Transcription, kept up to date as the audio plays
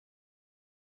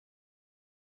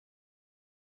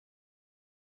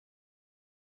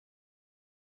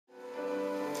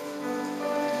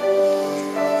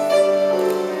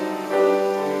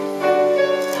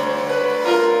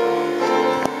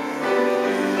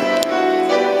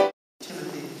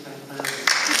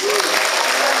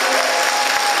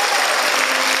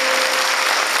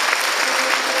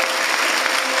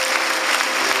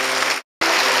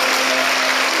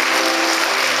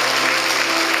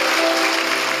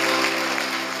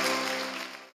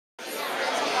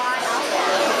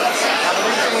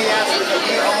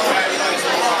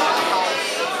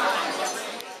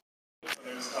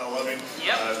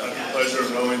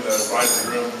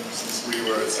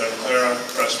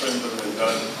freshman, but then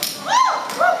done.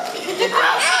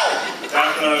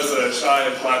 Daphne is a shy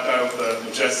and flat guy with a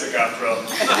majestic afro.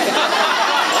 Lots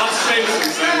of shapes,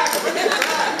 you see.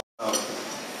 I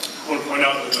want to point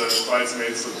out that the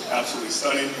bridesmaids look absolutely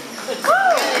stunning.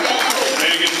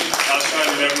 Megan,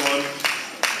 outshining everyone.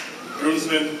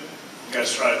 Groomsmen, you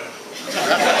guys tried.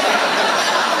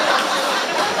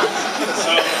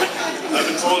 So, I've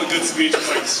been told a good speech is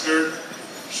like a skirt,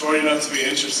 short enough to be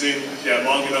interesting, yet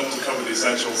long enough to cover the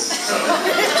essentials. So, let's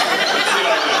see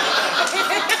how I do.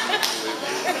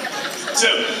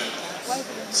 Tim.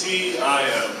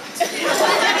 T-I-M.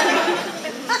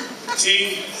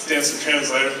 T stands for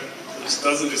translator, which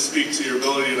doesn't just speak to your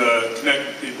ability to connect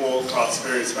with people across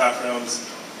various backgrounds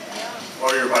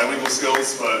or your bilingual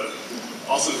skills, but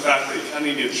also the fact that you kind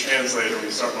of need a translator when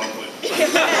you start mumbling.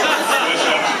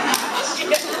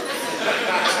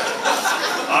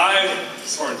 I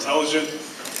was for intelligent.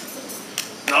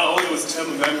 Not only was Tim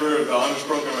a member of the honors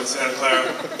program at Santa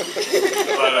Clara,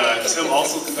 but Tim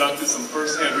also conducted some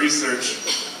first-hand research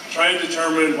trying to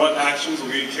determine what actions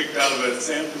will get kicked out of a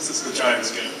San Francisco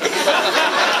Giants game.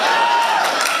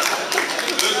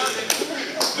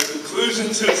 The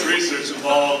conclusion to his research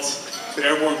involved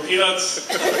airborne peanuts,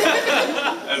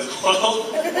 as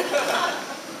well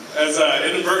as an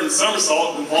inadvertent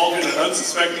somersault involving an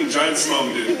unsuspecting giant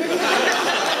smoke dude.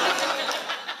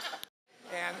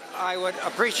 And I would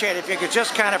appreciate if you could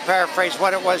just kind of paraphrase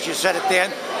what it was you said at the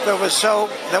end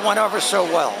that went over so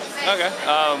well. Okay.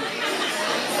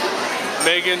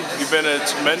 Megan, you've been a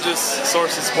tremendous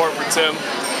source of support for Tim.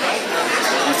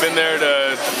 You've been there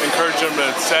to encourage him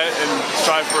to set and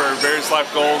strive for various life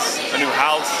goals, a new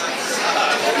house,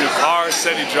 a new car,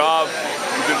 steady job,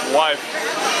 a good wife.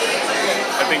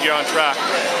 I think you're on track.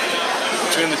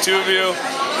 Between the two of you,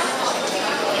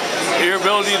 your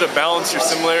ability to balance your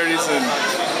similarities and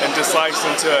dislikes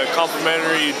into a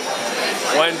complementary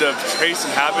blend of traits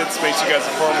and habits makes you guys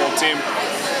a formidable team.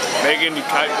 Megan, you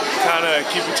kind of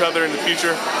keep each other in the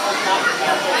future.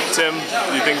 Tim,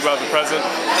 you think about the present.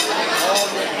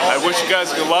 I wish you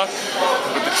guys good luck,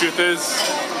 but the truth is,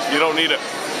 you don't need it.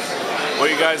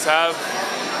 What you guys have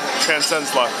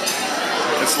transcends luck.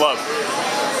 It's love.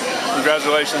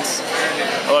 Congratulations.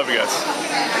 I love you guys.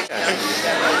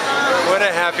 What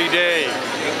a happy day.